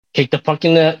kick the puck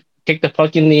in the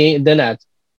net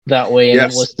that way, and it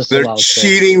Yes, was they're disallowed. So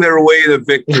cheating their way to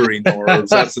victory, Norbs.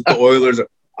 That's what the Oilers are.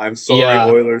 I'm sorry, yeah.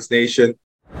 Oilers Nation.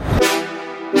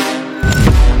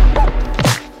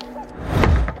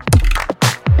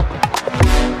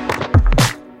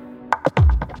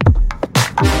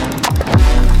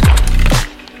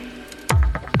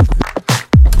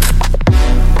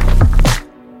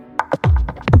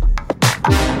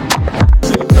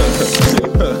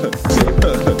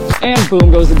 And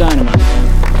boom goes the dynamite.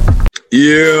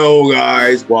 Yo,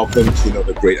 guys, welcome to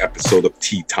another great episode of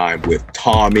Tea Time with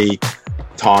Tommy.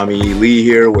 Tommy Lee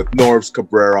here with Norbs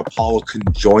Cabrera. Paula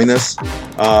couldn't join us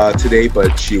today,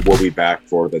 but she will be back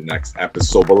for the next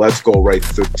episode. But let's go right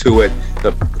to it.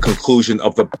 The conclusion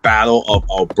of the Battle of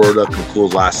Alberta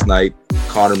concluded last night.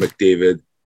 Connor McDavid,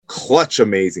 clutch,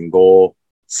 amazing goal,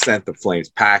 sent the Flames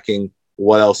packing.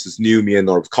 What else is new? Me and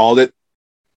Norbs called it.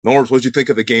 Norbs, what did you think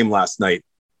of the game last night?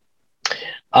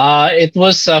 It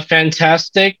was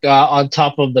fantastic. On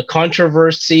top of the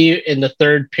controversy in the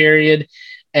third period,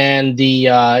 and the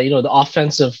the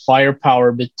offensive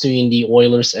firepower between the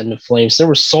Oilers and the Flames, there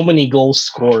were so many goals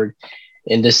scored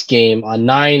in this game,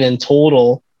 9 in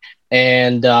total.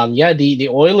 And the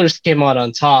Oilers came out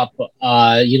on top.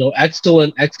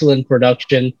 Excellent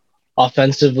production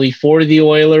offensively for the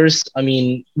Oilers. I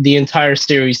mean, the entire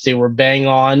series they were bang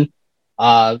on.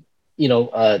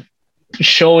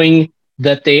 Showing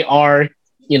that they are,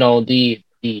 the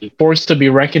force to be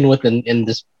reckoned with in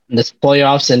this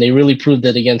playoffs, and they really proved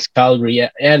it against Calgary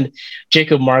and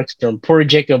Jacob Markstrom. Poor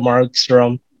Jacob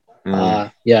Markstrom.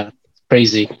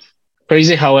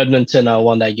 Crazy how Edmonton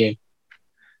won that game.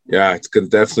 Yeah, it's going to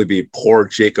definitely be poor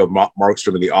Jacob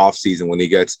Markstrom in the offseason when he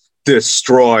gets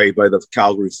destroyed by the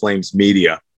Calgary Flames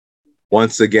media.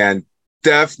 Once again,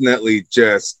 definitely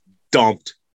just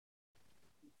dumped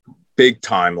big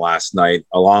time last night,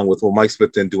 along with, Mike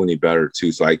Smith didn't do any better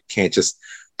too, so I can't just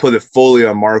put it fully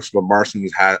on Markstrom, but Markstrom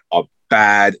had a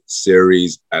bad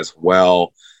series as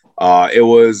well. It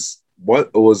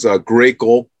was a great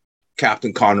goal.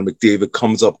 Captain Connor McDavid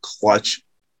comes up clutch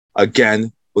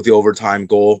again with the overtime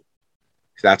goal.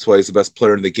 That's why he's the best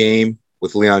player in the game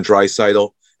with Leon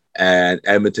Draisaitl, and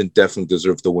Edmonton definitely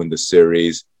deserved to win the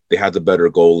series. They had the better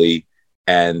goalie,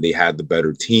 and they had the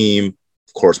better team.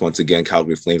 Of course, once again,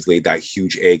 Calgary Flames laid that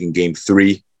huge egg in Game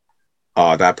 3.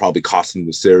 That probably cost them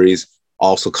the series.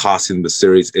 Also costing the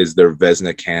series is their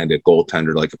Vezina candidate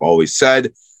goaltender, like I've always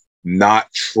said. Not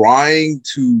trying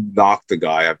to knock the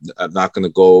guy. I'm not going to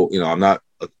go,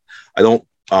 I don't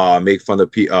make fun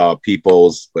of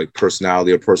people's like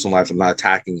personality or personal life. I'm not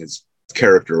attacking his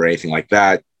character or anything like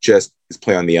that. Just his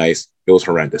play on the ice. It was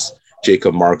horrendous.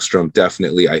 Jacob Markstrom,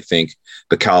 definitely, I think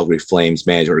the Calgary Flames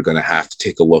manager are going to have to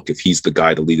take a look if he's the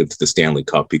guy to lead them to the Stanley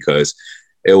Cup, because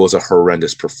it was a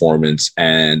horrendous performance.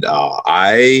 And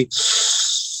I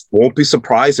won't be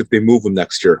surprised if they move him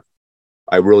next year.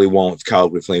 I really won't if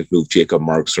Calgary Flames move Jacob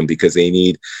Markstrom, because they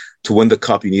need to win the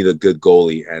cup. You need a good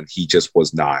goalie, and he just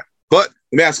was not. But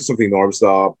let me ask you something,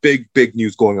 Norbs. Big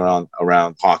news going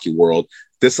around hockey world.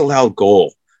 Disallowed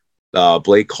goal.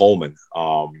 Blake Coleman.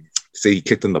 Say he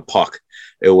kicked in the puck.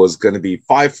 It was going to be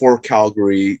 5-4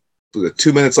 Calgary. With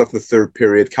 2 minutes left in the third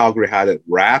period, Calgary had it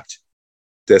wrapped.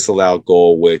 Disallowed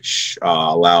goal, which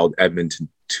allowed Edmonton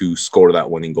to score that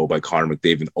winning goal by Connor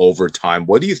McDavid in overtime.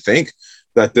 What do you think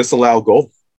that disallowed goal?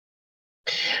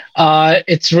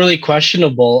 It's really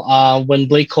questionable. When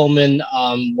Blake Coleman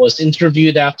was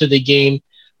interviewed after the game,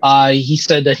 he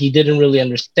said that he didn't really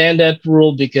understand that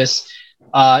rule because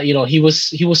he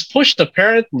was pushed,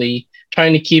 apparently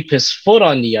trying to keep his foot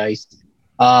on the ice.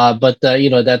 But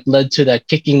that led to that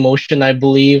kicking motion, I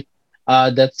believe.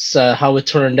 That's how it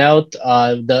turned out.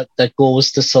 That goal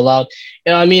was disallowed.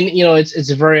 It's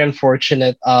very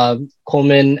unfortunate.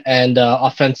 Coleman and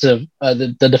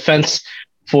the defense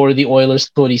for the Oilers,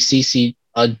 Cody Ceci,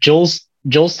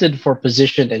 jolted for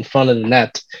position in front of the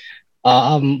net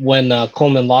when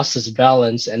Coleman lost his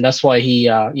balance, and that's why he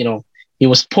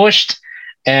was pushed,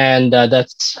 and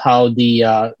that's how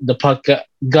the puck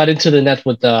got into the net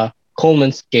with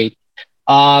Coleman's skate.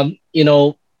 A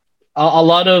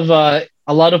lot of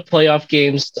playoff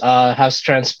games has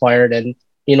transpired, and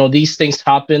these things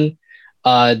happen.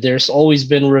 There's always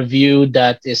been review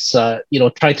that is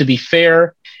trying to be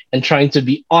fair and trying to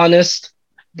be honest,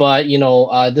 but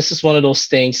this is one of those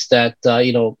things that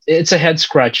it's a head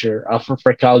scratcher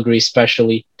for Calgary,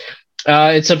 especially.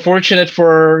 It's unfortunate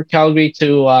for Calgary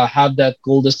to have that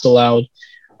goal disallowed.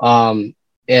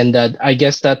 And I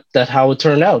guess that how it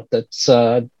turned out.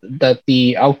 That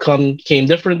the outcome came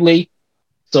differently.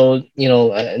 So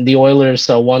the Oilers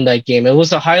won that game. It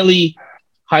was a highly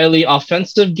highly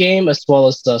offensive game as well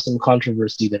as some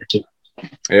controversy there too.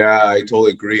 Yeah, I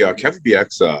totally agree. Kevin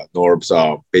BX,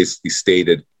 Norbs, basically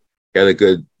stated he had a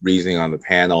good reasoning on the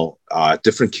panel,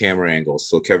 different camera angles.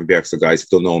 So Kevin BX, the guys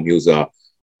still know him.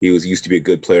 He used to be a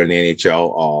good player in the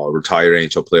NHL, retired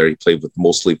NHL player. He played with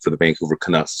mostly for the Vancouver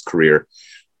Canucks career.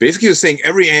 Basically, he was saying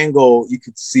every angle you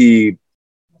could see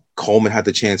Coleman had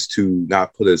the chance to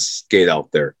not put his skate out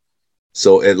there.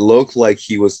 So it looked like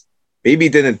he was, maybe he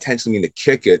didn't intentionally mean to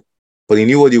kick it, but he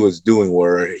knew what he was doing,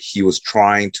 where he was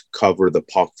trying to cover the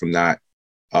puck from that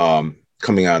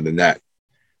coming out of the net.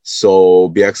 So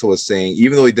Bieksa was saying,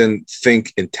 even though he didn't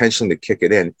think intentionally to kick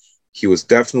it in, he was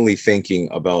definitely thinking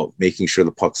about making sure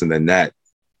the puck's in the net.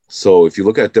 So if you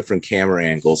look at different camera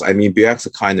angles, I mean,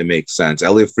 Bieksa kind of makes sense.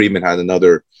 Elliot Friedman had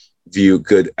another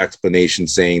good explanation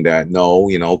saying that, no,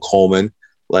 Coleman,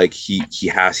 like he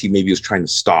maybe was trying to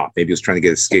stop. Maybe he was trying to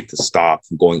get his skate to stop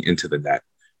from going into the net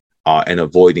and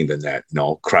avoiding the net,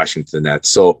 crashing to the net.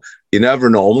 So you never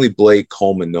know. Only Blake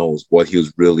Coleman knows what he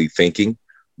was really thinking.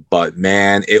 But,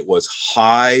 man, it was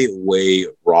highway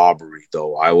robbery,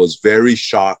 though. I was very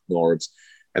shocked, Norbs,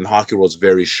 and Hockey World was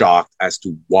very shocked as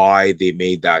to why they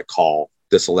made that call,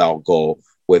 disallowed goal,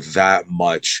 with that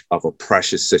much of a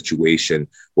precious situation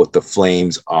with the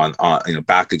Flames on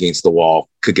back against the wall,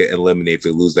 could get eliminated if they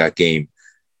lose that game.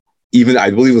 Even, I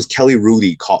believe it was Kelly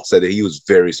Rudy said that he was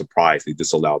very surprised they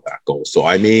disallowed that goal. So,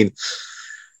 I mean,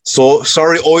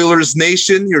 sorry, Oilers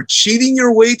Nation, you're cheating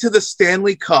your way to the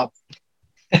Stanley Cup.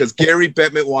 Because Gary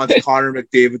Bettman wants Connor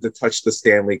McDavid to touch the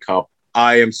Stanley Cup.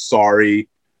 I am sorry.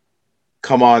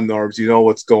 Come on, Norbs. You know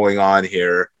what's going on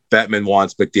here. Bettman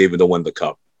wants McDavid to win the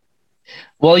cup.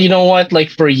 Well, you know what?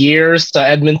 Like for years,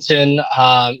 Edmonton,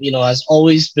 has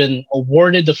always been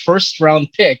awarded the first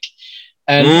round pick,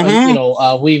 and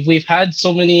we've had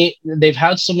so many. They've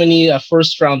had so many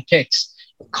first round picks.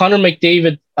 Connor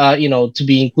McDavid, to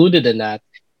be included in that.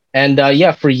 And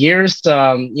for years,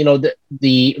 the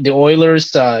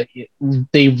Oilers,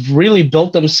 they really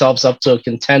built themselves up to a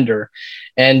contender,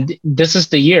 and this is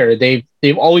the year.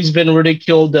 They've always been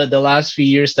ridiculed the last few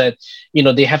years that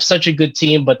they have such a good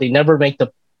team, but they never made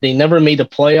the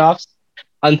playoffs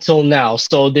until now.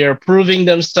 So they're proving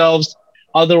themselves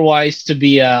otherwise to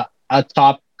be a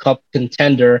top cup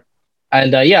contender.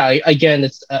 And again,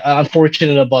 it's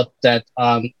unfortunate about that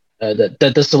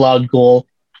that disallowed goal.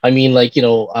 I mean,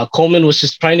 Coleman was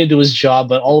just trying to do his job,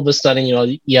 but all of a sudden,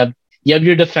 you have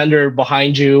your defender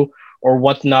behind you or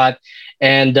whatnot,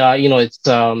 and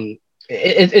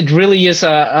it really is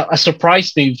a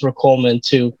surprise move for Coleman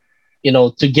to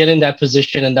get in that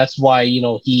position, and that's why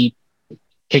he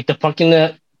kicked the puck in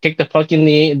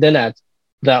the net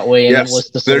that way, and yes, it was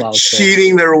disallowed. They're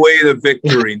cheating their way to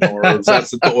victory, Norbs.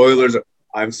 That's what the Oilers are.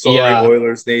 I'm sorry,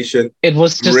 Oilers Nation. It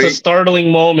was just a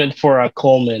startling moment for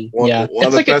Coleman.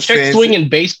 It's like a check swing in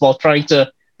baseball, trying to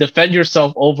defend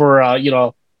yourself over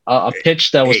a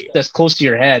pitch that's close to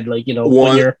your head, when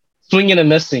you're swinging and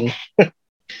missing.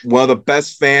 One of the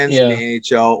best fans in the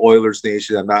NHL, Oilers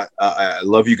Nation. I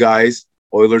love you guys,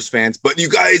 Oilers fans, but you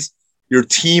guys, your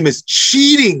team is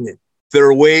cheating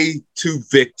their way to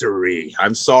victory.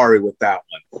 I'm sorry with that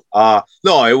one.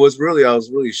 No, I was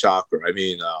really shocked. I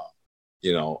mean,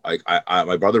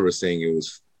 my brother was saying it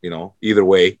was, either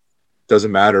way,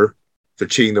 doesn't matter. They're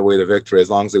cheating their way to victory as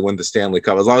long as they win the Stanley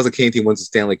Cup, as long as the Canadian team wins the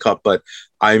Stanley Cup. But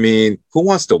I mean, who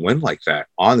wants to win like that?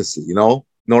 Honestly,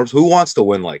 Norbs, who wants to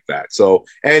win like that? So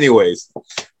anyways,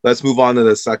 let's move on to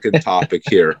the second topic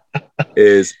here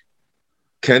is,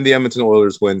 can the Edmonton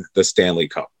Oilers win the Stanley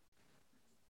Cup?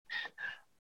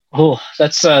 Oh,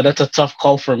 that's a tough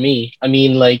call for me. I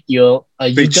mean, they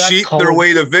cheat their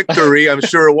way to victory. I'm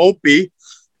sure it won't be.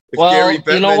 Well,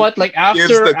 you know what? After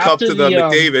gives the cup to the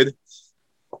McDavid,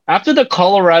 after the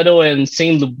Colorado and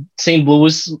St.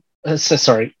 Louis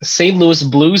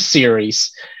Blues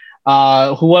series,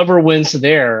 whoever wins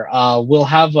there will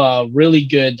have a really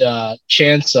good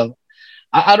chance of.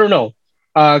 I don't know.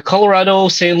 Colorado,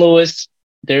 St. Louis.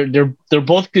 They're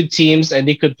both good teams, and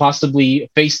they could possibly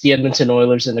face the Edmonton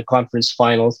Oilers in the conference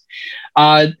finals.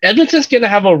 Edmonton's going to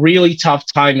have a really tough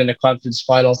time in the conference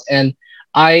finals, and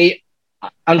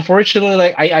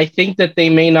unfortunately, I think that they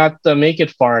may not make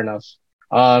it far enough.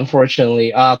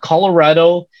 Unfortunately,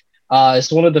 Colorado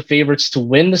is one of the favorites to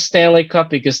win the Stanley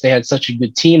Cup because they had such a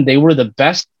good team. They were the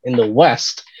best in the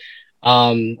West,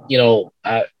 and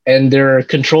they're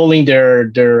controlling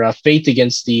their fate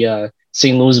against the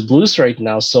St. Louis Blues right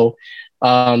now. So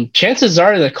chances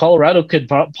are that Colorado could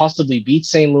possibly beat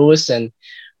St. Louis and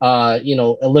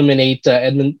eliminate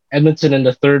Edmonton in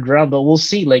the third round. But we'll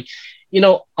see.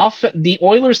 The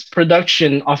Oilers'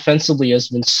 production offensively has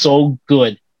been so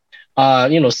good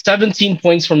You know, 17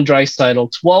 points from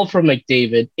Draisaitl, 12 from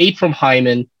McDavid, 8 from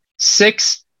Hyman,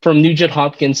 6 from Nugent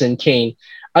Hopkins and Kane.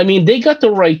 I mean, they got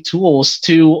the right tools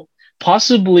to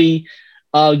possibly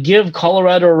give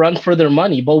Colorado a run for their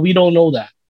money, but we don't know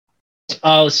that.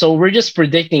 So we're just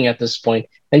predicting at this point.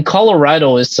 And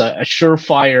Colorado is a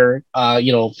surefire,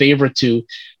 favorite to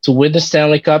win the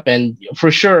Stanley Cup, and for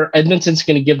sure Edmonton's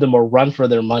going to give them a run for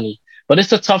their money. But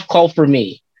it's a tough call for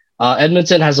me.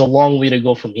 Edmonton has a long way to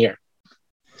go from here.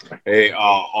 Hey,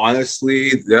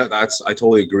 honestly, that's I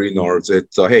totally agree, Nords.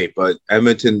 But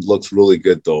Edmonton looks really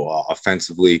good though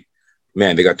offensively.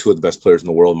 Man, they got two of the best players in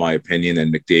the world, in my opinion,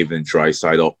 and McDavid and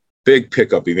Draisaitl. Big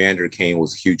pickup. Evander Kane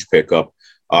was a huge pickup.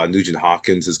 Nugent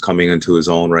Hopkins is coming into his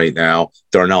own right now.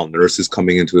 Darnell Nurse is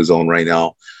coming into his own right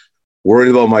now. Worried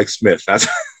about Mike Smith. That's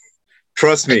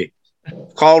trust me.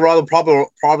 Colorado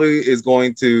probably is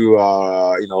going to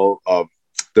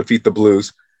defeat the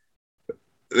Blues.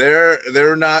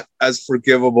 They're not as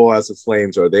forgivable as the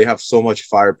Flames are. They have so much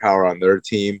firepower on their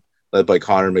team, led by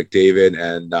Connor McDavid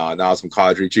and Nazem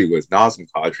Kadri. Gee whiz, Nazem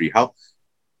Kadri. How?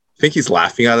 I think he's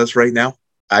laughing at us right now.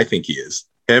 I think he is.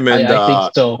 Him and I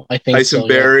think so. I think Tyson so,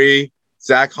 Barrie, yeah.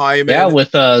 Zach Hyman. Yeah,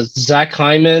 with Zach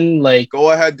Hyman. Like,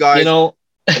 go ahead, guys. You know,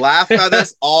 laugh at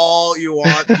us all you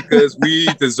want because we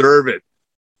deserve it.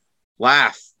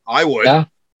 Laugh. I would. Yeah.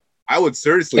 I would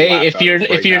seriously. Hey, if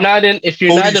you're not in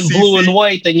blue and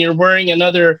white, then you're wearing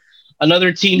another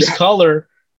team's color,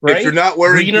 right? If you're not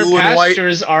wearing greener blue and white,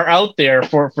 pastures are out there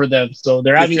for them, so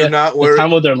they're having the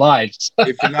time of their lives.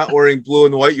 If you're not wearing blue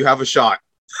and white, you have a shot.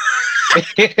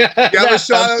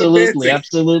 Absolutely.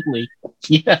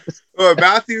 Yes.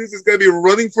 Matthews is going to be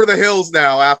running for the hills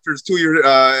now after his 2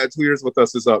 years with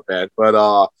us is up, man.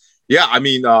 But yeah, I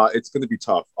mean, it's going to be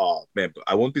tough. Man, but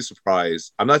I won't be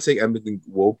surprised. I'm not saying Edmonton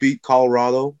will beat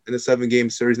Colorado in a 7-game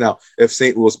series. Now, if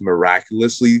St. Louis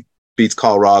miraculously beats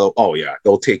Colorado, oh yeah,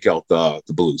 they'll take out the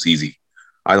Blues easy.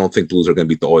 I don't think Blues are going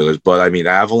to beat the Oilers, but I mean,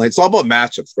 Avalanche. It's all about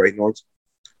matchups, right, North?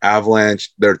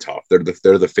 Avalanche, they're tough. They're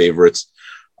the favorites.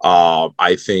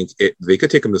 I think they could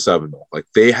take them to 7 though. Like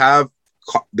they have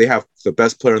the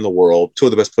best player in the world, two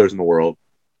of the best players in the world.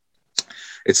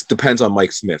 It depends on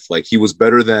Mike Smith. Like he was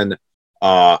better than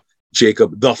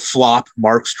Jacob the Flop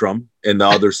Markstrom in the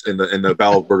others in the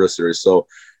Battle of Alberta series. So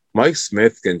Mike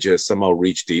Smith can just somehow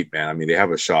reach deep, man. I mean, they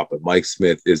have a shot, but Mike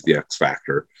Smith is the X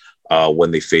factor when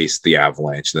they face the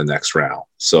Avalanche in the next round.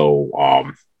 So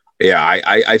yeah,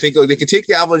 I think they can take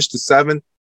the Avalanche to 7.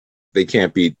 They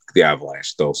can't beat the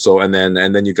Avalanche though. So and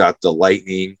then you got the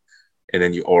Lightning, and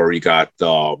then you got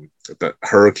the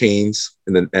Hurricanes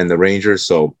and the Rangers.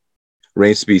 So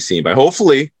remains to be seen. But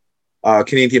hopefully,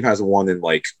 Canadian team hasn't won in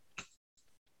like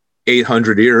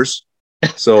 800 years.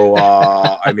 So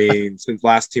I mean, since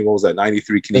last team, what was that?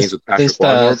 93 Canadians with Patrick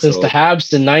Waugh. Since the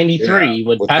Habs in '93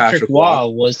 with Patrick Waugh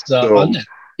was on that.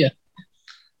 Yeah.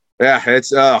 Yeah,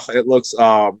 it looks.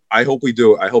 I hope we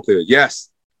do. I hope they do. Yes.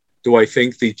 Do I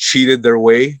think they cheated their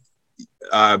way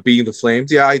beating the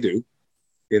Flames? Yeah, I do.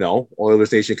 You know,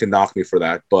 Oilers Nation can knock me for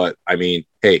that. But, I mean,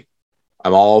 hey,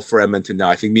 I'm all for Edmonton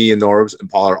now. I think me and Norbs and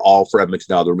Paul are all for Edmonton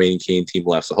now, the remaining Kane team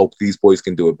left. So I hope these boys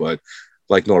can do it. But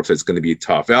like Norb said, it's going to be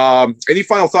tough. Any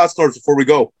final thoughts, Norbs, before we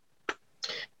go?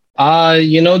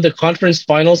 The conference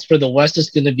finals for the West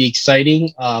is going to be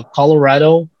exciting.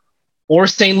 Colorado or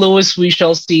St. Louis, we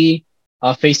shall see.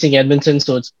 Facing Edmonton,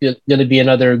 so it's going to be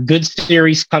another good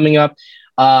series coming up.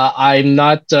 I'm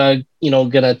not, going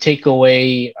to take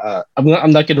away. I'm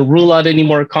not going to rule out any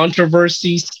more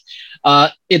controversies.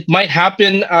 It might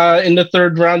happen in the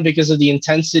third round because of the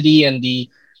intensity and the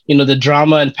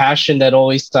drama and passion that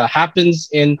always happens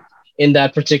in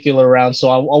that particular round. So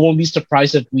I won't be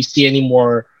surprised if we see any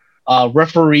more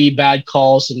referee bad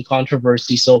calls and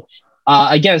controversy. So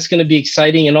again, it's going to be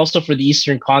exciting, and also for the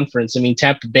Eastern Conference. I mean,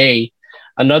 Tampa Bay,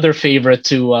 another favorite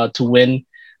to win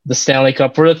the Stanley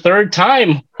Cup for the third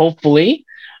time, hopefully.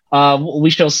 We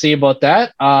shall see about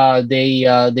that.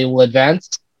 They will advance.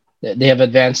 They have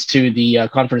advanced to the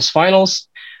conference finals.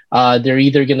 They're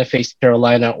either going to face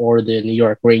Carolina or the New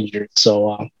York Rangers.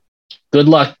 So good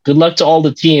luck. Good luck to all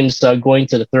the teams going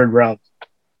to the third round.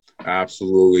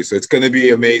 Absolutely. So it's going to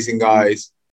be amazing,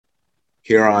 guys.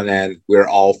 Here on end, we're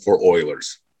all for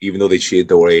Oilers, even though they cheated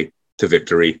their way to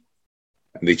victory.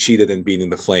 And they cheated in beating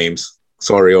the Flames.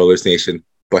 Sorry, Oilers Nation.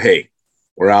 But hey,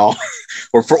 we're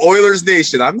for Oilers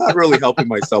Nation. I'm not really helping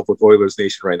myself with Oilers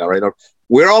Nation right now, right?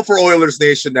 We're all for Oilers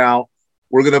Nation now.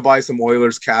 We're going to buy some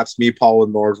Oilers caps. Me, Paul,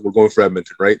 and Norbs. We're going for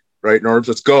Edmonton, right? Right, Norbs?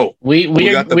 Let's go. We're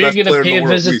going to pay a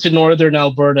visit to Northern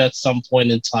Alberta at some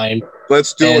point in time.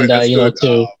 Let's do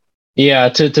it. Yeah,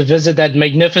 to visit that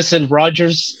magnificent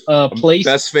Rogers place.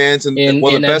 Best fans in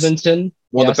Edmonton.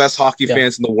 One of the best hockey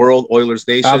fans in the world, Oilers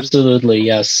Nation. Absolutely,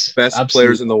 yes. Best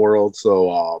players in the world.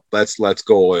 So let's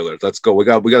go Oilers. Let's go. We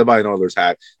got to buy an Oilers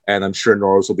hat, and I'm sure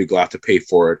Norris will be glad to pay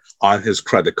for it on his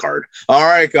credit card. All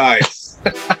right, guys.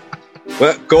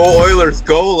 Let go Oilers.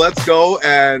 Go. Let's go.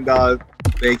 And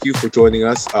thank you for joining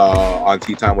us on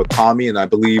Tea Time with Tommy. And I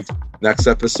believe next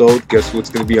episode, guess who it's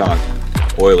going to be on?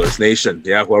 Oilers Nation.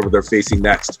 Yeah, whoever they're facing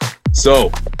next.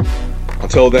 So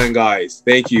until then, guys,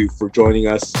 thank you for joining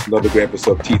us. Another great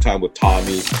episode of Tea Time with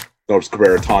Tommy. Norris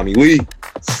Cabrera, Tommy Lee,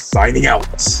 signing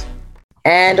out.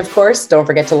 And of course, don't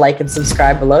forget to like and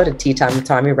subscribe below to Tea Time with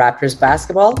Tommy Raptors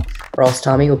Basketball, or else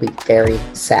Tommy will be very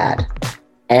sad.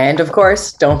 And of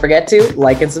course, don't forget to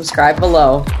like and subscribe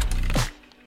below.